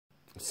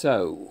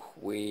So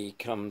we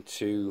come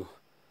to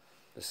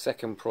the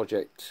second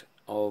project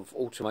of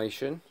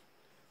automation,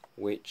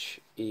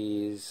 which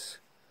is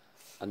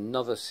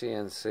another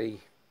CNC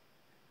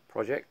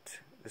project.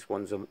 This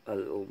one's a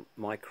little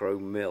micro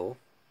mill,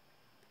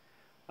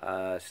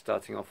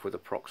 starting off with a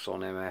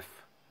PROXXON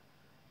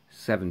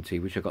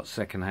MF70, which I got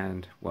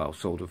second-hand, well,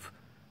 sort of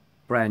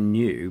brand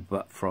new,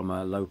 but from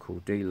a local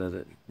dealer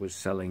that was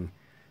selling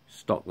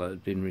stock that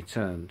had been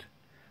returned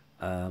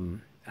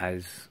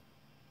as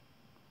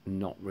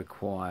not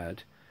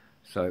required,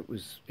 so it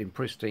was in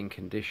pristine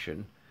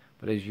condition.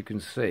 But as you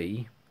can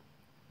see,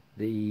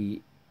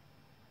 the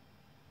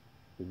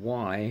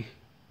Y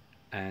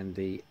and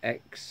the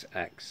X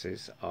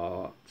axis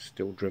are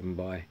still driven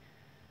by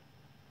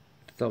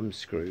thumb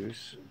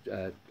screws,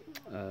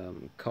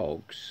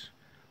 cogs,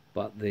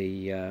 but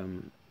the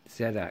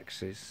Z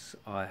axis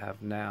I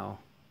have now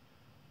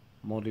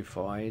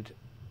modified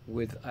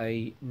with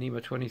a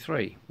NEMA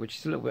 23, which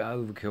is a little bit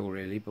overkill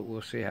really, but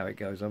we'll see how it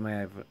goes. I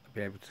may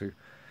be able to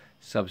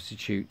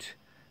substitute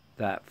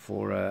that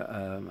for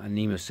a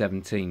NEMA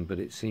 17, but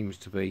it seems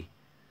to be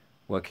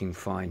working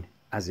fine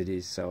as it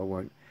is, so I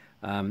won't.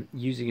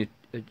 Using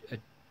a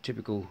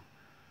typical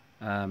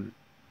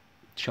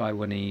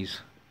Taiwanese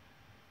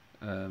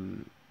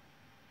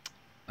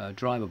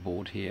driver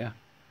board here,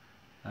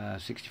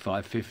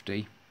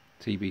 6550,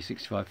 TB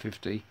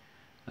 6550.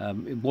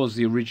 It was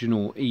the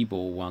original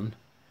e-bore one,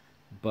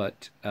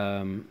 but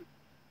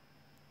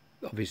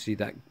obviously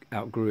that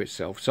outgrew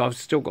itself. So I've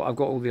got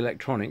all the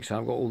electronics.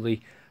 I've got all the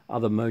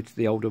other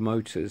the older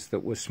motors that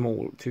were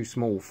too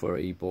small for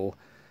e-bore.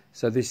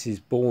 So this is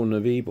born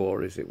of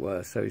e-bore, as it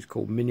were. So it's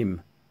called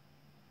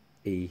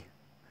MINIM-e.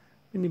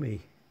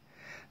 MINIM-e.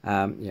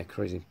 Yeah,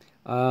 crazy.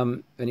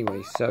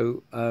 Anyway,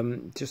 so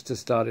just to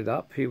start it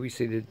up, here we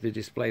see the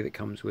display that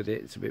comes with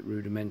it. It's a bit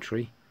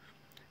rudimentary,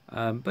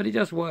 but it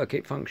does work.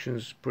 It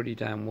functions pretty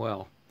damn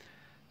well.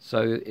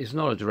 So it's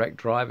not a direct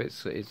drive.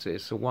 It's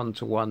a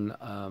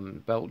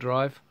one-to-one belt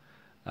drive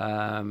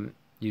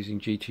using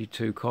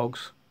GT2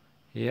 cogs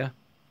here.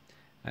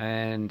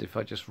 And if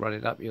I just run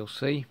it up, you'll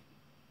see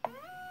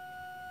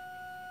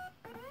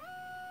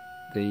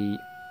the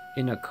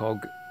inner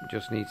cog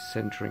just needs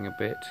centering a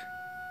bit.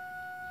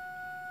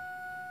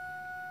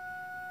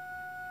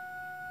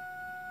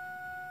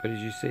 But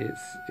as you see,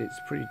 it's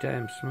pretty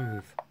damn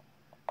smooth.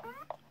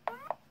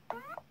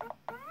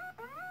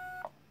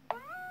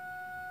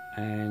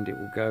 And it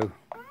will go.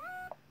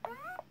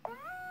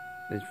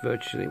 There's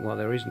virtually, well,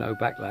 there is no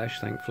backlash,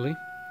 thankfully.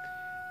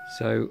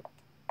 So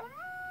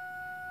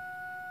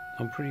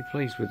I'm pretty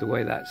pleased with the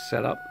way that's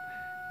set up.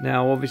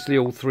 Now, obviously,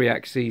 all three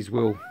axes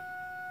will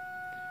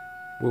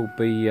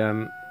be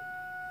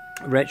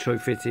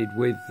retrofitted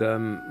with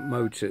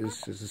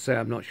motors. As I say,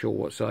 I'm not sure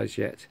what size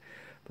yet,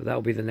 but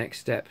that'll be the next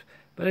step.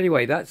 But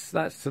anyway, that's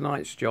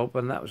tonight's job,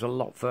 and that was a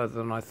lot further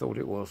than I thought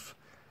it was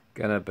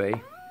gonna be.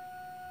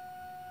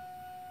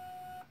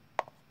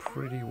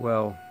 Pretty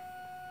well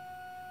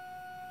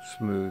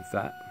smooth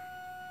that.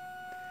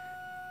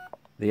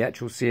 The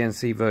actual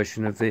CNC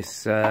version of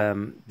this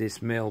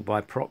this mill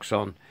by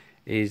PROXXON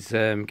is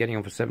getting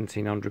on for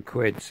 1,700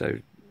 quid. So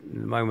at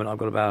the moment I've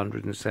got about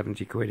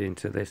 170 quid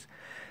into this.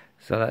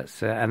 So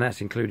that's and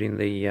that's including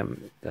the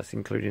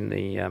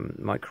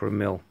micro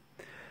mill.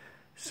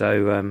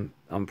 So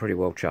I'm pretty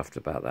well chuffed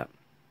about that,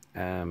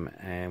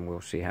 and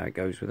we'll see how it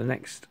goes with the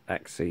next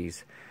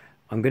axes.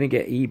 I'm going to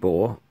get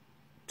e-bore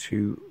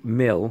to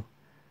mill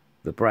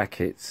the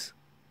brackets,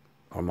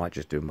 or I might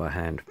just do them by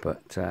hand,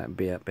 but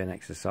be an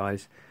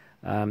exercise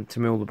to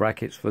mill the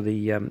brackets for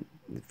the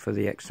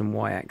X and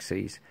Y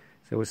axes.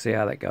 So we'll see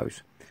how that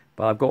goes.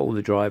 But I've got all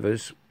the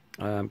drivers,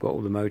 I've got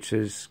all the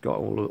motors, got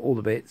all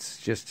the bits,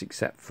 just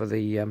except for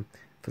the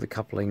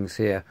couplings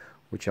here,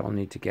 which I'll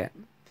need to get.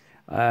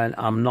 And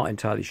I'm not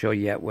entirely sure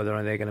yet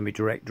whether they're going to be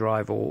direct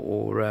drive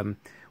or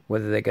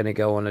whether they're going to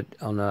go on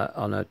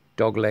a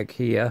dog leg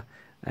here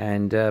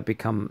and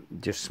become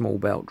just small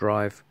belt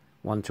drive,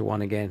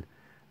 one-to-one again.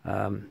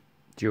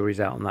 Jury's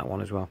out on that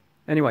one as well.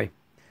 Anyway,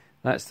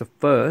 that's the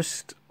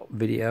first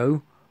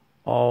video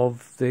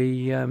of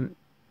the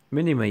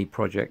MINIM-e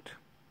project.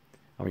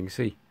 Oh, you can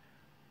see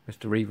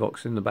Mr.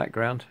 Revox in the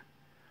background.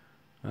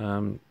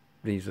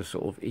 These are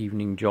sort of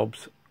evening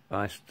jobs.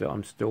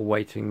 I'm still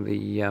waiting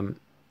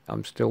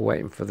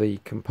for the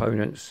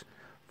components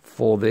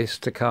for this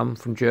to come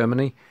from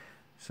Germany.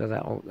 So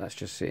that's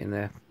just sitting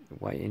there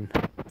waiting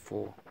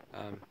for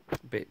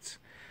bits.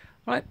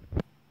 All right,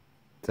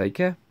 take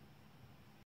care.